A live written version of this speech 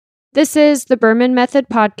This is the Berman Method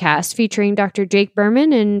podcast featuring Dr. Jake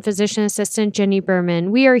Berman and physician assistant Jenny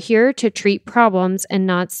Berman. We are here to treat problems and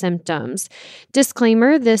not symptoms.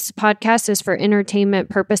 Disclaimer, this podcast is for entertainment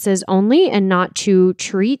purposes only and not to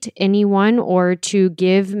treat anyone or to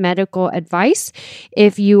give medical advice.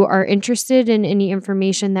 If you are interested in any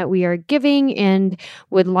information that we are giving and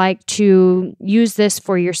would like to use this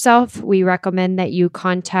for yourself, we recommend that you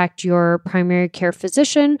contact your primary care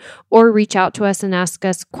physician or reach out to us and ask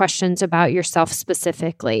us questions about yourself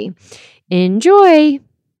specifically. Enjoy!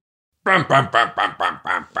 Bum, bum, bum, bum, bum,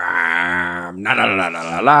 bum, bum. La, la, la, la,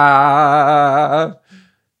 la, la.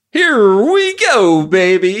 Here we go,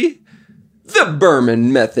 baby. The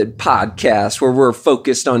Berman Method podcast, where we're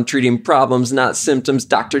focused on treating problems, not symptoms.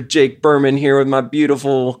 Dr. Jake Berman here with my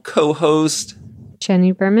beautiful co-host,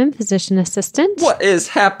 Jenny Berman, physician assistant. What is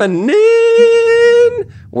happening?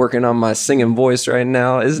 Working on my singing voice right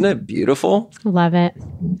now. Isn't it beautiful? Love it.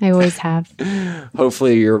 I always have.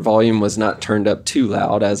 Hopefully your volume was not turned up too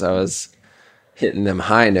loud as I was hitting them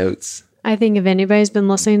high notes. I think if anybody's been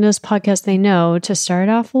listening to this podcast, they know to start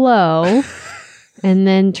off low and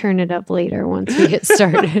then turn it up later once we get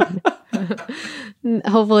started.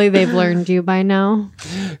 Hopefully they've learned you by now.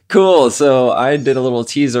 Cool. So I did a little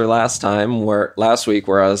teaser last week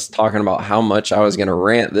where I was talking about how much I was going to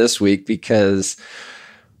rant this week because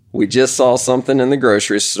we just saw something in the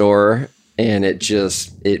grocery store and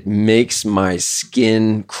it makes my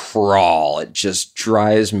skin crawl. It just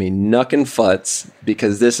drives me nuck and futs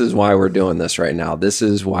because this is why we're doing this right now. This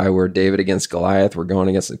is why we're David against Goliath. We're going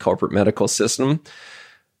against the corporate medical system.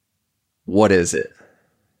 What is it?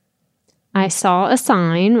 I saw a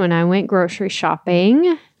sign when I went grocery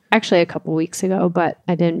shopping, actually a couple weeks ago, but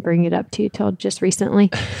I didn't bring it up to you till just recently,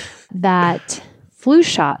 that flu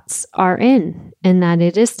shots are in and that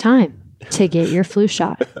it is time to get your flu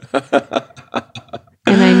shot.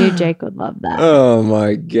 And I knew Jake would love that. Oh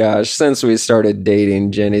my gosh. Since we started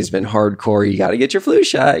dating, Jenny's been hardcore. You got to get your flu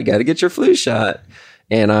shot. You got to get your flu shot.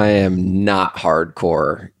 And I am not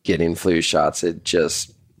hardcore getting flu shots. I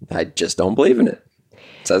just don't believe in it.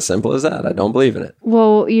 It's as simple as that. I don't believe in it.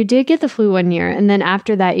 Well, you did get the flu one year, and then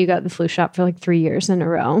after that, you got the flu shot for like 3 years in a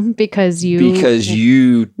row because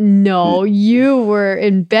you... No, you were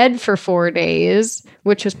in bed for 4 days,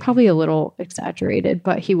 which was probably a little exaggerated,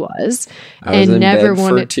 but he was. I was in bed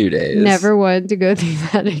for 2 days. Never wanted to go through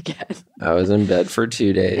that again. I was in bed for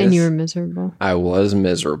 2 days. And you were miserable. I was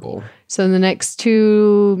miserable. So in the next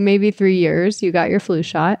 2, maybe 3 years, you got your flu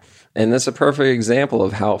shot. And that's a perfect example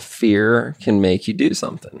of how fear can make you do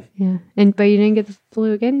something. Yeah. But you didn't get the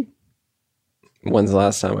flu again? When's the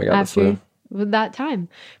last time I got the flu? That time.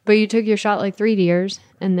 But you took your shot like 3 years,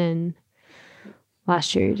 and then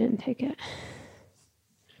last year you didn't take it.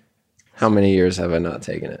 How many years have I not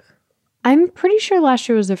taken it? I'm pretty sure last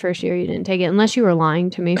year was the first year you didn't take it, unless you were lying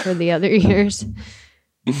to me for the other years.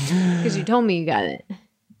 Because you told me you got it.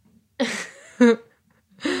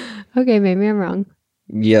 Okay, maybe I'm wrong.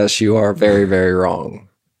 Yes, you are very, very wrong.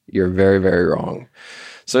 You're very, very wrong.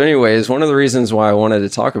 So anyways, one of the reasons why I wanted to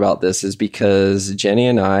talk about this is because Jenny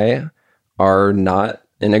and I are not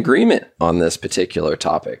in agreement on this particular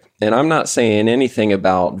topic. And I'm not saying anything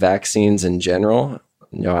about vaccines in general.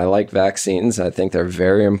 You know, I like vaccines. I think they're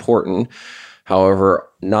very important. However,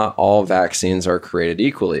 not all vaccines are created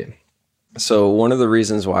equally. So one of the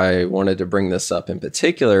reasons why I wanted to bring this up in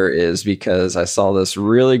particular is because I saw this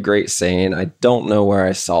really great saying. I don't know where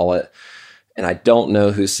I saw it, and I don't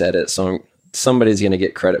know who said it. So somebody's going to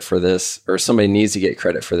get credit for this, or somebody needs to get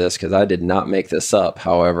credit for this because I did not make this up.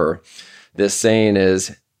 However, this saying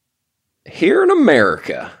is, here in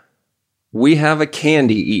America, we have a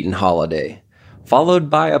candy eating holiday, followed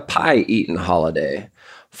by a pie eating holiday,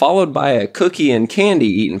 followed by a cookie and candy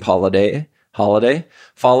eating holiday,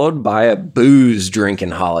 followed by a booze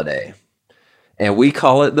drinking holiday. And we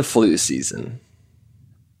call it the flu season.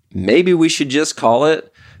 Maybe we should just call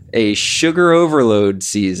it a sugar overload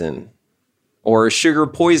season or a sugar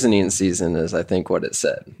poisoning season is I think what it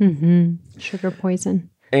said. Mm-hmm. Sugar poison.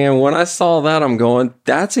 And when I saw that, I'm going,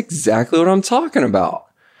 that's exactly what I'm talking about.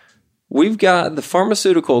 We've got the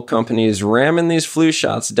pharmaceutical companies ramming these flu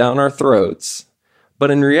shots down our throats.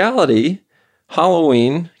 But in reality,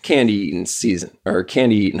 Halloween, candy eating season, or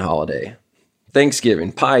candy eating holiday.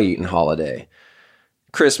 Thanksgiving, pie eating holiday.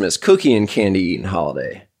 Christmas, cookie and candy eating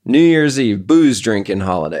holiday. New Year's Eve, booze drinking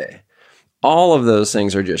holiday. All of those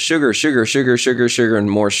things are just sugar, sugar, sugar, sugar, sugar, and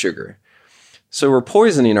more sugar. So we're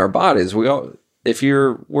poisoning our bodies. We're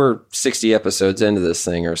 60 episodes into this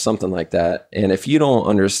thing or something like that. And if you don't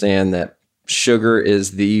understand that sugar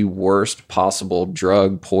is the worst possible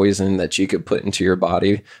drug poison that you could put into your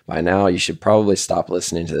body, by now you should probably stop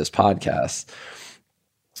listening to this podcast.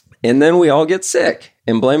 And then we all get sick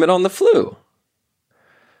and blame it on the flu.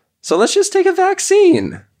 So let's just take a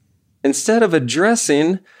vaccine instead of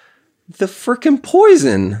addressing the freaking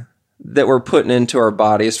poison that we're putting into our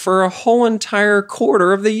bodies for a whole entire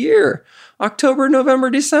quarter of the year. October, November,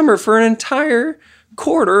 December, for an entire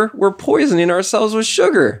quarter, we're poisoning ourselves with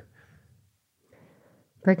sugar.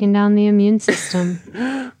 Breaking down the immune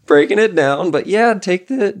system. Breaking it down. But yeah, take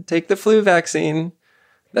the flu vaccine.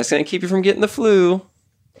 That's going to keep you from getting the flu.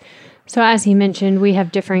 So as he mentioned, we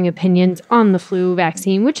have differing opinions on the flu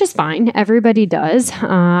vaccine, which is fine. Everybody does.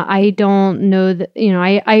 I don't know that,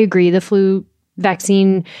 I agree the flu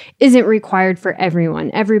vaccine isn't required for everyone.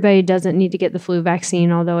 Everybody doesn't need to get the flu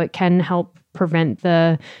vaccine, although it can help prevent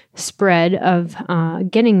the spread of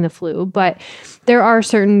getting the flu. But there are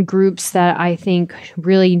certain groups that I think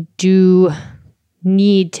really do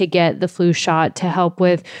need to get the flu shot to help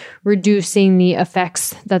with reducing the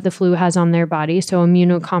effects that the flu has on their body. So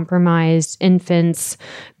immunocompromised infants,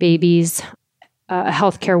 babies,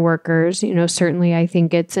 healthcare workers, certainly I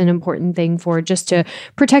think it's an important thing for just to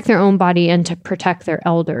protect their own body and to protect their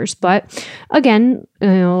elders. But again,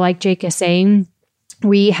 like Jake is saying,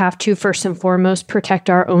 we have to first and foremost protect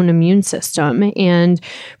our own immune system. And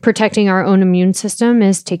protecting our own immune system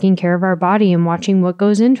is taking care of our body and watching what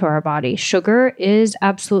goes into our body. Sugar is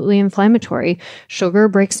absolutely inflammatory. Sugar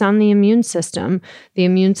breaks down the immune system. The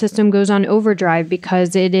immune system goes on overdrive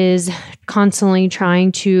because it is constantly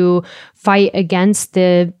trying to fight against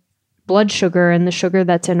the blood sugar and the sugar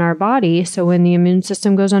that's in our body. So when the immune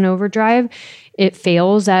system goes on overdrive, it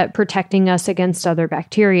fails at protecting us against other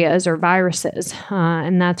bacterias or viruses.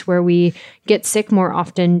 And that's where we get sick more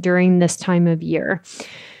often during this time of year.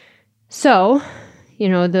 So,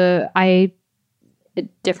 I,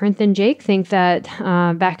 different than Jake, think that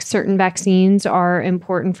certain vaccines are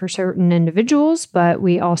important for certain individuals, but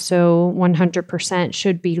we also 100%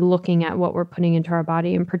 should be looking at what we're putting into our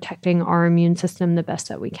body and protecting our immune system the best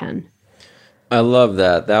that we can. I love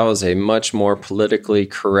that. That was a much more politically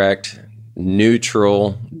correct,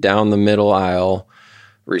 neutral, down the middle aisle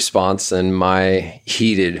response than my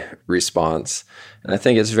heated response. And I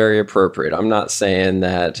think it's very appropriate. I'm not saying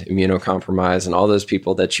that immunocompromised and all those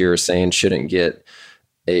people that you're saying shouldn't get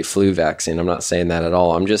a flu vaccine. I'm not saying that at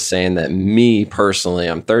all. I'm just saying that me personally,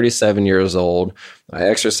 I'm 37 years old. I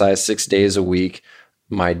exercise 6 days a week.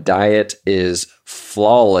 My diet is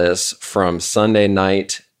flawless from Sunday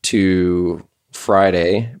night to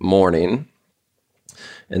Friday morning.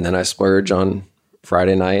 And then I splurge on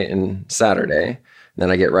Friday night and Saturday. And then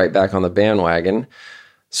I get right back on the bandwagon.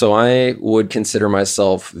 So I would consider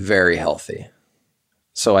myself very healthy.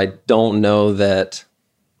 So I don't know that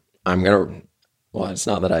it's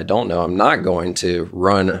not that I don't know. I'm not going to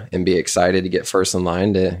run and be excited to get first in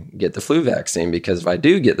line to get the flu vaccine, because if I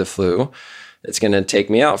do get the flu, it's going to take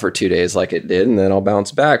me out for 2 days like it did, and then I'll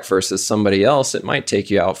bounce back, versus somebody else, it might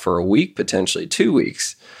take you out for a week, potentially 2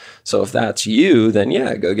 weeks. So if that's you, then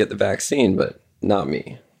yeah, go get the vaccine, but not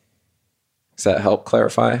me. Does that help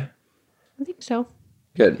clarify? I think so.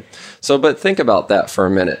 Good. So, but think about that for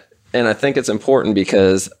a minute. And I think it's important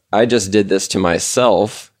because I just did this to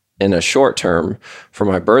myself in a short term for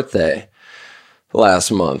my birthday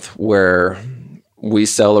last month, where we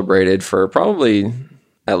celebrated for probably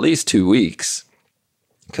at least 2 weeks,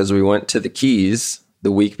 because we went to the Keys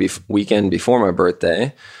the weekend before my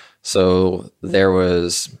birthday. So there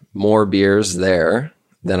was more beers there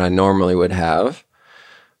than I normally would have,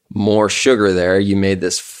 more sugar there. You made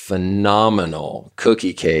this phenomenal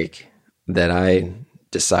cookie cake that I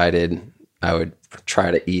decided I would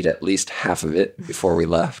try to eat at least half of it before we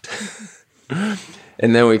left.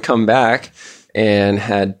 And then we come back and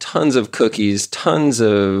had tons of cookies, tons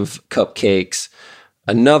of cupcakes,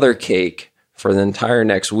 another cake for the entire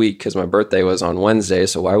next week, because my birthday was on Wednesday.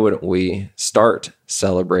 So why wouldn't we start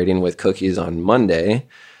celebrating with cookies on Monday,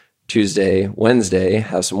 Tuesday, Wednesday,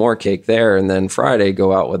 have some more cake there, and then Friday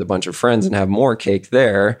go out with a bunch of friends and have more cake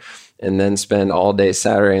there, and then spend all day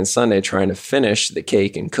Saturday and Sunday trying to finish the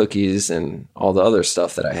cake and cookies and all the other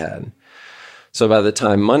stuff that I had. So by the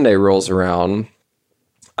time Monday rolls around,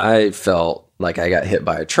 I felt like I got hit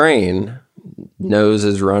by a train. Nose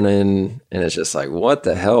is running, and it's just like, what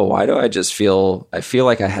the hell? Why do I feel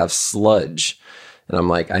like I have sludge? And I'm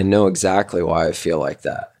like, I know exactly why I feel like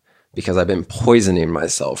that, because I've been poisoning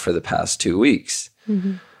myself for the past 2 weeks.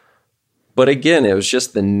 Mm-hmm. But again, it was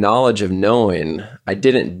just the knowledge of knowing. I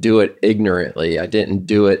didn't do it ignorantly. I didn't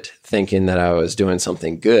do it thinking that I was doing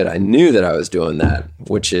something good. I knew that I was doing that,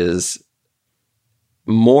 which is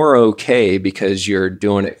more okay because you're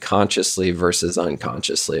doing it consciously versus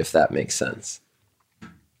unconsciously, if that makes sense.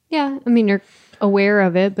 Yeah. I mean, you're aware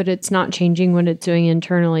of it, but it's not changing what it's doing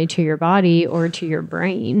internally to your body or to your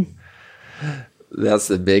brain. That's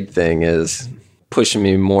the big thing, is pushing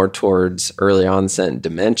me more towards early onset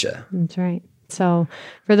dementia. That's right. So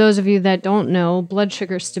for those of you that don't know, blood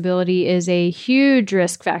sugar stability is a huge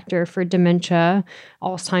risk factor for dementia,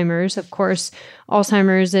 Alzheimer's. Of course,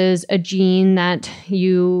 Alzheimer's is a gene that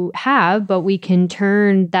you have, but we can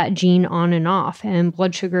turn that gene on and off. And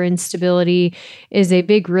blood sugar instability is a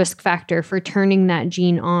big risk factor for turning that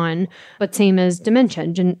gene on. But same as dementia.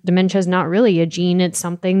 Dementia is not really a gene. It's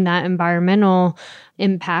something that environmental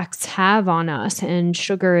impacts have on us. And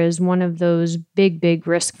sugar is one of those big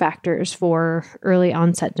risk factors for early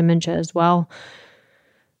onset dementia as well.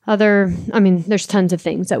 There's tons of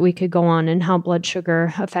things that we could go on and how blood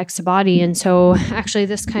sugar affects the body. And so actually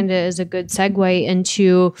this kind of is a good segue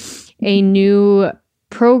into a new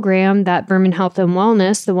program that Berman Health and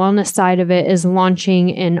Wellness, the wellness side of it, is launching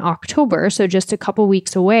in October. So just a couple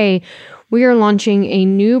weeks away. We are launching a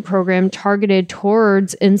new program targeted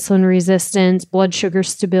towards insulin resistance, blood sugar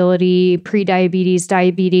stability, prediabetes,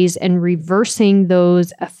 diabetes, and reversing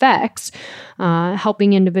those effects,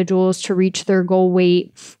 helping individuals to reach their goal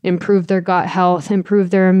weight, improve their gut health,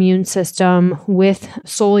 improve their immune system, with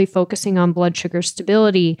solely focusing on blood sugar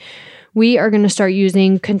stability. We are going to start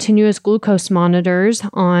using continuous glucose monitors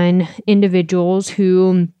on individuals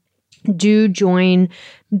who do join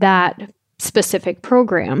that specific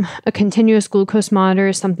program. A continuous glucose monitor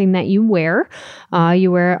is something that you wear.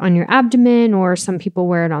 You wear it on your abdomen, or some people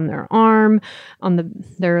wear it on their arm, on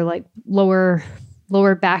their like lower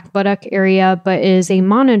back buttock area, but is a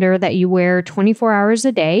monitor that you wear 24 hours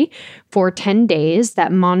a day for 10 days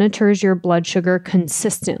that monitors your blood sugar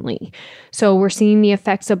consistently. So we're seeing the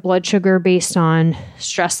effects of blood sugar based on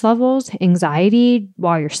stress levels, anxiety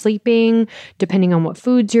while you're sleeping, depending on what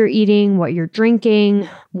foods you're eating, what you're drinking,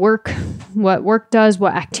 what work does,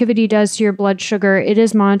 what activity does to your blood sugar. It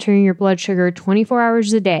is monitoring your blood sugar 24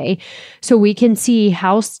 hours a day, so we can see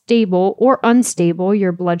how stable or unstable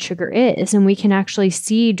your blood sugar is, and we can actually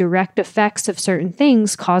see direct effects of certain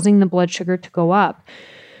things causing the blood sugar to go up.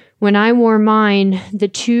 When I wore mine, the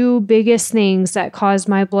two biggest things that caused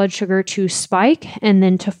my blood sugar to spike and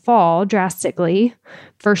then to fall drastically,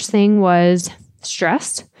 first thing was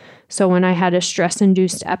stress. So when I had a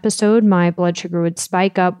stress-induced episode, my blood sugar would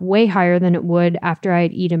spike up way higher than it would after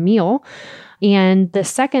I'd eat a meal. And the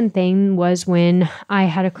second thing was when I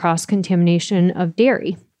had a cross-contamination of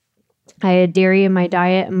dairy. I had dairy in my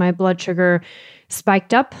diet, and my blood sugar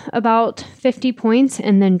spiked up about 50 points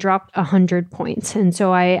and then dropped 100 points. And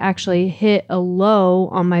so I actually hit a low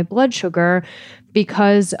on my blood sugar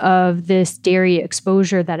because of this dairy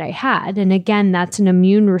exposure that I had. And again, that's an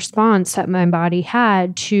immune response that my body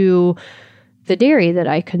had to the dairy that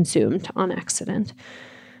I consumed on accident.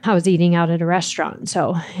 I was eating out at a restaurant,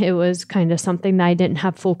 so it was kind of something that I didn't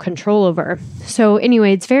have full control over. So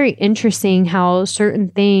anyway, it's very interesting how certain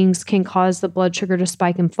things can cause the blood sugar to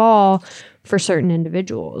spike and fall for certain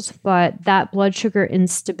individuals. But that blood sugar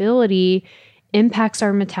instability impacts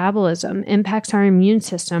our metabolism, impacts our immune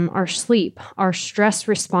system, our sleep, our stress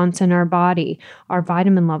response in our body, our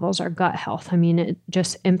vitamin levels, our gut health. I mean, it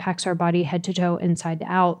just impacts our body head to toe, inside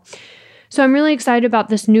to out. So I'm really excited about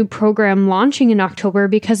this new program launching in October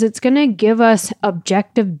because it's going to give us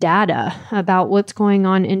objective data about what's going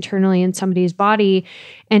on internally in somebody's body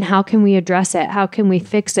and how can we address it? How can we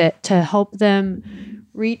fix it to help them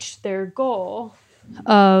reach their goal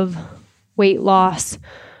of weight loss,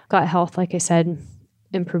 gut health, like I said,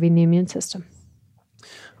 improving the immune system.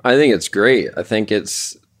 I think it's great. I think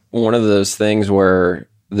it's one of those things where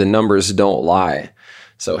the numbers don't lie.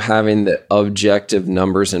 So having the objective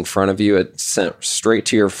numbers in front of you, it sent straight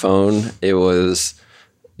to your phone. It was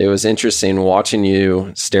interesting watching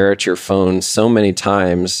you stare at your phone so many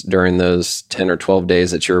times during those 10 or 12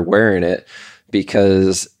 days that you're wearing it,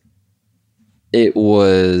 because it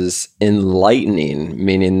was enlightening,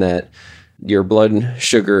 meaning that your blood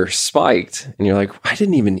sugar spiked and you're like, I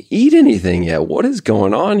didn't even eat anything yet. What is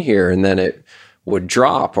going on here? And then it would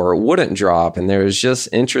drop or it wouldn't drop. And it was just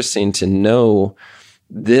interesting to know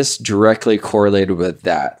this directly correlated with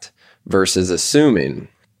that versus assuming,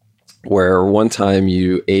 where one time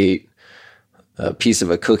you ate a piece of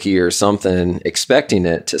a cookie or something expecting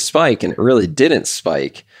it to spike and it really didn't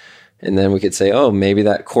spike. And then we could say, oh, maybe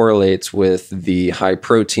that correlates with the high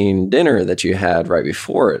protein dinner that you had right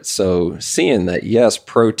before it. So seeing that, yes,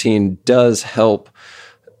 protein does help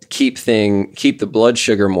keep the blood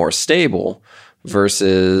sugar more stable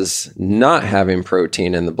versus not having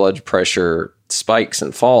protein and the blood pressure spikes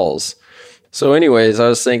and falls. So anyways, I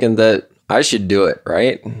was thinking that I should do it,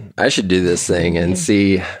 right? I should do this thing and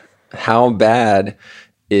see how bad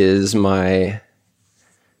is my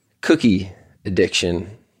cookie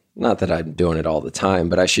addiction. Not that I'm doing it all the time,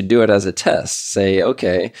 but I should do it as a test. Say,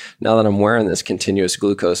 okay, now that I'm wearing this continuous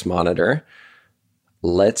glucose monitor,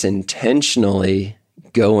 let's intentionally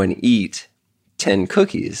go and eat 10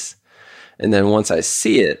 cookies. And then once I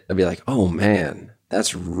see it, I'll be like, oh man,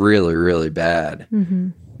 that's really, really bad.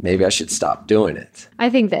 Maybe I should stop doing it. I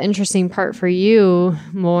think the interesting part for you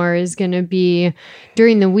more is going to be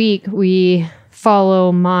during the week, we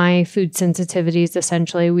follow my food sensitivities.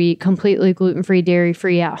 Essentially, we eat completely gluten-free,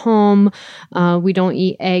 dairy-free at home. We don't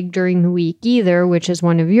eat egg during the week either, which is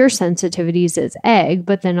one of your sensitivities is egg.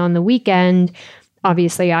 But then on the weekend,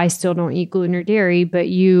 obviously I still don't eat gluten or dairy, but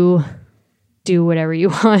you do whatever you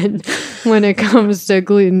want when it comes to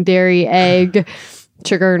gluten, dairy, egg,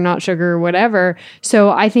 sugar, not sugar, whatever. So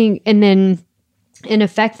I think, and then an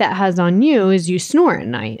effect that has on you is you snore at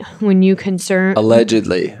night when you concern.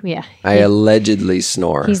 Allegedly. Yeah. I allegedly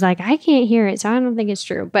snore. He's like, I can't hear it, so I don't think it's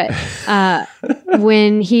true. But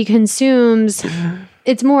when he consumes,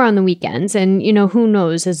 it's more on the weekends. And, you know, who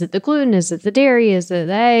knows? Is it the gluten? Is it the dairy? Is it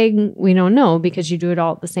the egg? We don't know because you do it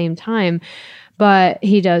all at the same time. But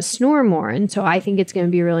he does snore more. And so I think it's going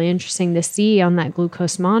to be really interesting to see on that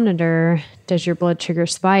glucose monitor, does your blood sugar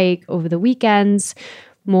spike over the weekends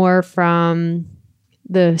more from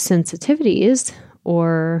the sensitivities,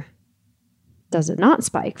 or does it not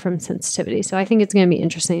spike from sensitivity? So I think it's going to be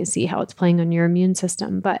interesting to see how it's playing on your immune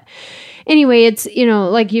system. But anyway, it's, you know,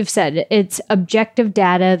 like you've said, it's objective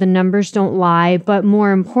data. The numbers don't lie. But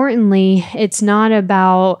more importantly, it's not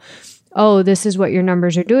about, oh, this is what your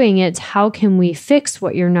numbers are doing. It's how can we fix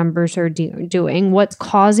what your numbers are doing? What's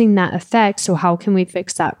causing that effect? So how can we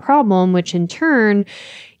fix that problem? Which in turn,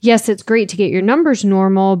 yes, it's great to get your numbers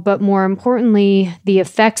normal, but more importantly, the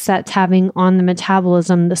effects that's having on the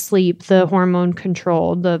metabolism, the sleep, the hormone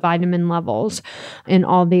control, the vitamin levels, and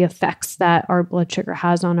all the effects that our blood sugar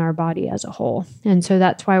has on our body as a whole. And so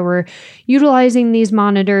that's why we're utilizing these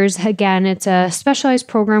monitors. Again, it's a specialized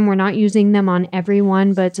program. We're not using them on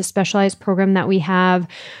everyone, but it's a specialized program that we have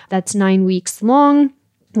that's 9 weeks long,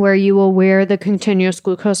 where you will wear the continuous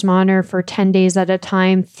glucose monitor for 10 days at a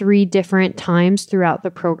time, 3 different times throughout the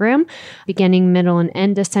program, beginning, middle, and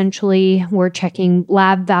end. Essentially, we're checking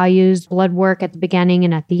lab values, blood work at the beginning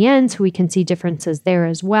and at the end, so we can see differences there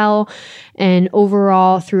as well. And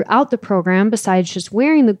overall, throughout the program, besides just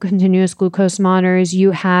wearing the continuous glucose monitors,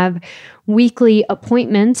 you have weekly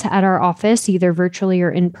appointments at our office, either virtually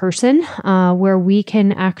or in person, where we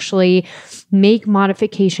can actually make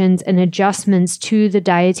modifications and adjustments to the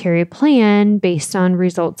dietary plan based on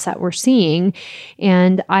results that we're seeing.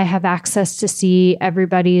 And I have access to see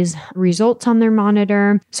everybody's results on their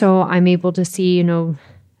monitor. So I'm able to see, you know,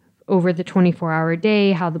 over the 24-hour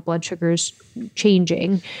day, how the blood sugar is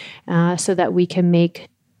changing, so that we can make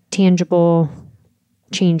tangible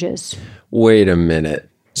changes. Wait a minute.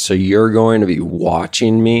 So you're going to be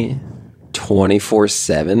watching me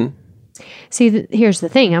 24/7? See, here's the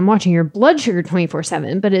thing. I'm watching your blood sugar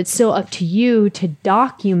 24/7, but it's still up to you to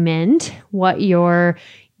document what you're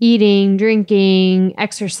eating, drinking,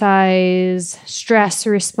 exercise, stress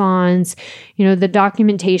response. You know, the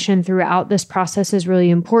documentation throughout this process is really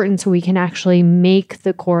important so we can actually make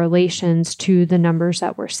the correlations to the numbers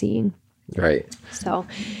that we're seeing. Right. So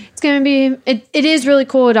it's going to be, it is really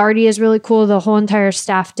cool. It already is really cool. The whole entire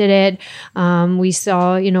staff did it. We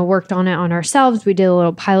saw, you know, worked on it on ourselves. We did a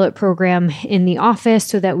little pilot program in the office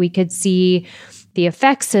so that we could see the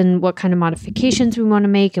effects and what kind of modifications we want to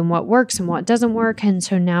make and what works and what doesn't work. And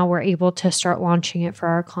so now we're able to start launching it for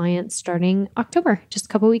our clients starting October, just a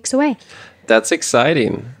couple weeks away. That's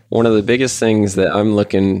exciting. One of the biggest things that I'm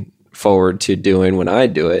looking forward to doing when I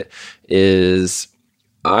do it is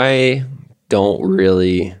I don't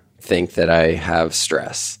really think that I have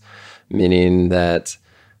stress, meaning that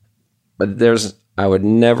I would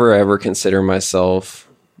never ever consider myself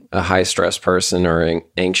a high stress person or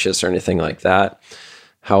anxious or anything like that.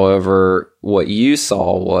 However, what you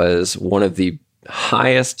saw was one of the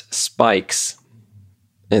highest spikes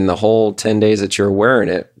in the whole 10 days that you're wearing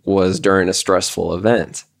it was during a stressful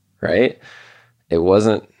event, right? It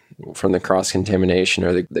wasn't from the cross-contamination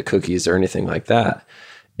or the cookies or anything like that.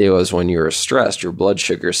 It was when you were stressed, your blood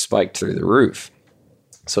sugar spiked through the roof.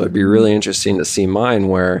 So it'd be really interesting to see mine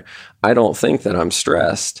where I don't think that I'm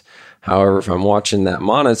stressed. However, if I'm watching that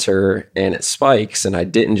monitor and it spikes and I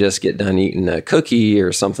didn't just get done eating a cookie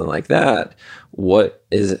or something like that, what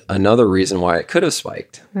is another reason why it could have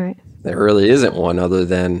spiked? Right. There really isn't one other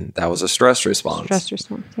than that was a stress response. Stress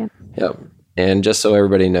response, yeah. Yep. And just so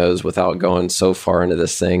everybody knows, without going so far into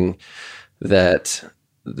this thing, that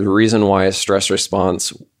the reason why a stress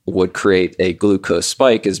response would create a glucose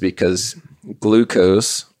spike is because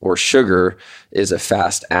glucose or sugar is a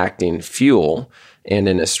fast-acting fuel. And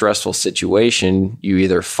in a stressful situation, you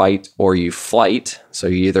either fight or you flight. So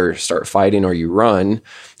you either start fighting or you run.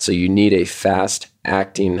 So you need a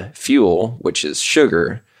fast-acting fuel, which is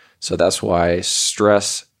sugar. So that's why a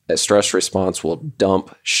stress response will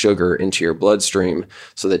dump sugar into your bloodstream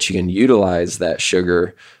so that you can utilize that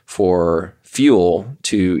sugar for fuel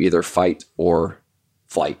to either fight or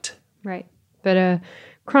flight. Right. But a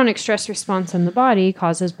chronic stress response in the body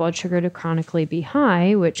causes blood sugar to chronically be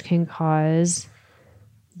high, which can cause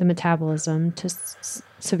the metabolism to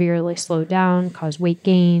severely slow down, cause weight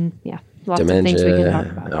gain. Yeah. Lots Dementia, of things we can talk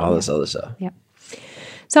about. All this other stuff. Yep.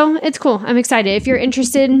 So it's cool. I'm excited. If you're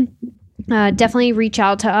interested, definitely reach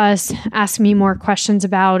out to us, ask me more questions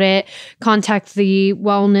about it, contact the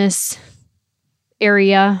wellness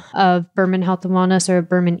area of Berman Health and Wellness or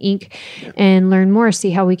Berman Inc. and learn more,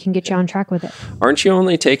 see how we can get you on track with it. Aren't you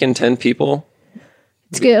only taking 10 people?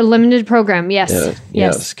 It's a limited program. Yes.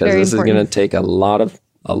 Yes. Because this is going to take a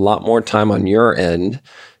lot more time on your end.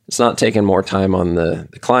 It's not taking more time on the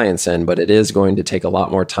client's end, but it is going to take a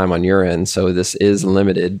lot more time on your end. So this is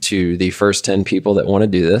limited to the first 10 people that want to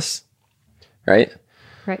do this, right?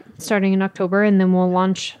 Right. Starting in October, and then we'll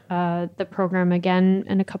launch the program again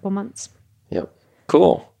in a couple months. Yep.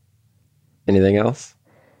 Cool. Anything else?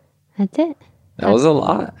 That's it. That was a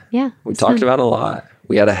lot. Yeah. We talked about a lot.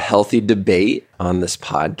 We had a healthy debate on this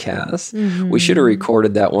podcast. Mm-hmm. We should have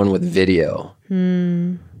recorded that one with video.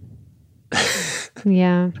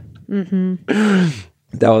 Yeah. Mm-hmm.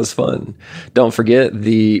 That was fun. Don't forget,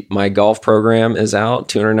 my golf program is out,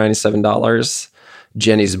 $297.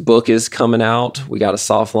 Jenny's book is coming out. We got a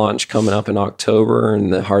soft launch coming up in October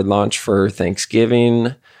and the hard launch for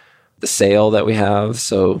Thanksgiving. The sale that we have.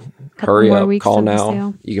 So hurry up, call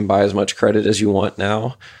now. You can buy as much credit as you want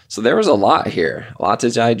now. So there was a lot here, a lot to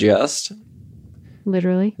digest.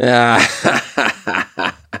 Literally. Yeah.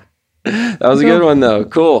 That was a good one though.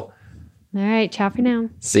 Cool. All right. Ciao for now.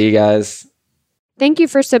 See you guys. Thank you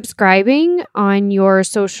for subscribing on your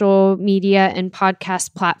social media and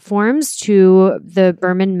podcast platforms to the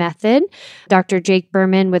Berman Method. Dr. Jake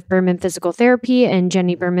Berman with Berman Physical Therapy and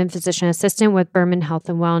Jenny Berman, Physician Assistant with Berman Health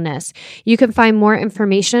and Wellness. You can find more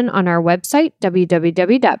information on our website,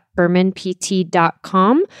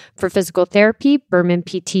 www.bermanpt.com for physical therapy,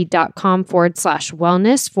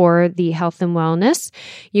 bermanpt.com/wellness for the health and wellness.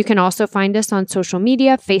 You can also find us on social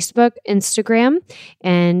media, Facebook, Instagram,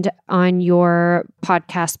 and on your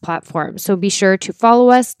podcast platform. So be sure to follow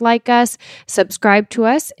us, like us, subscribe to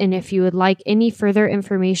us. And if you would like any further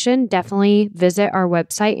information, definitely visit our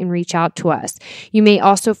website and reach out to us. You may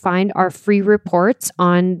also find our free reports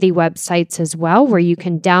on the websites as well, where you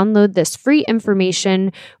can download this free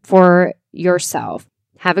information for yourself.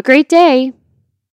 Have a great day.